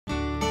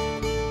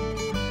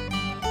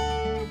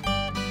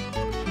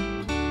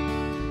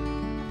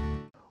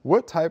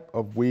What type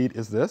of weed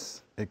is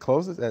this? It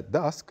closes at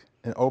dusk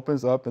and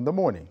opens up in the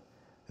morning.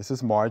 This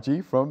is Margie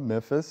from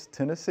Memphis,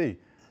 Tennessee.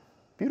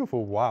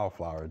 Beautiful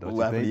wildflower, don't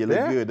you think? You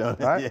look good, don't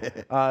it? Right?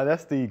 Yeah.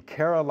 That's the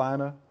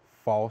Carolina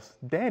false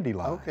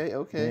dandelion. Okay,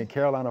 okay. And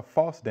Carolina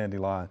false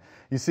dandelion.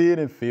 You see it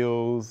in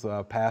fields,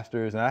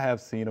 pastures, and I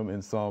have seen them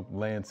in some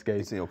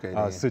landscape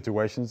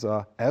situations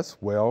as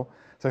well.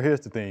 So here's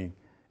the thing.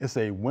 It's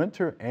a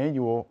winter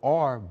annual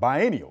or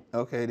biennial.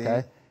 Okay,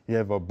 then. You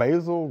have a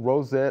basal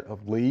rosette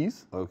of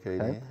leaves. Okay,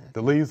 then.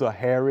 The leaves are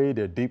hairy,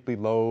 they're deeply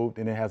lobed,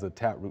 and it has a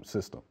taproot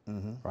system,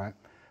 right?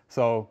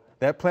 So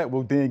that plant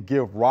will then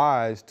give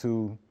rise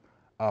to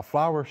a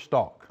flower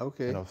stalk.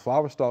 Okay. You know,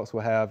 flower stalks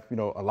will have, a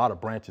lot of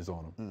branches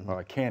on them,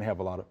 or it can have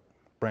a lot of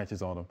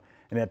branches on them.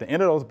 And at the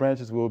end of those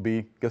branches will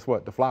be, guess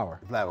what, the flower.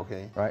 The flower,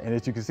 okay. Right, and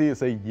as you can see,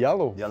 it's a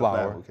yellow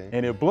flower, okay.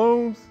 And it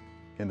blooms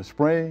in the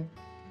spring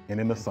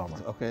and in the summer.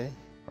 Okay.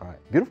 Right,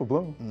 beautiful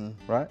bloom,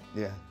 right?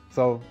 Yeah.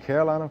 So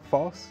Carolina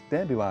false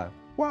dandelion,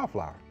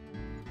 wildflower.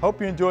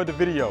 Hope you enjoyed the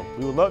video.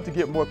 We would love to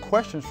get more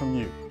questions from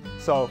you.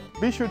 So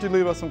be sure to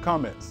leave us some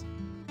comments.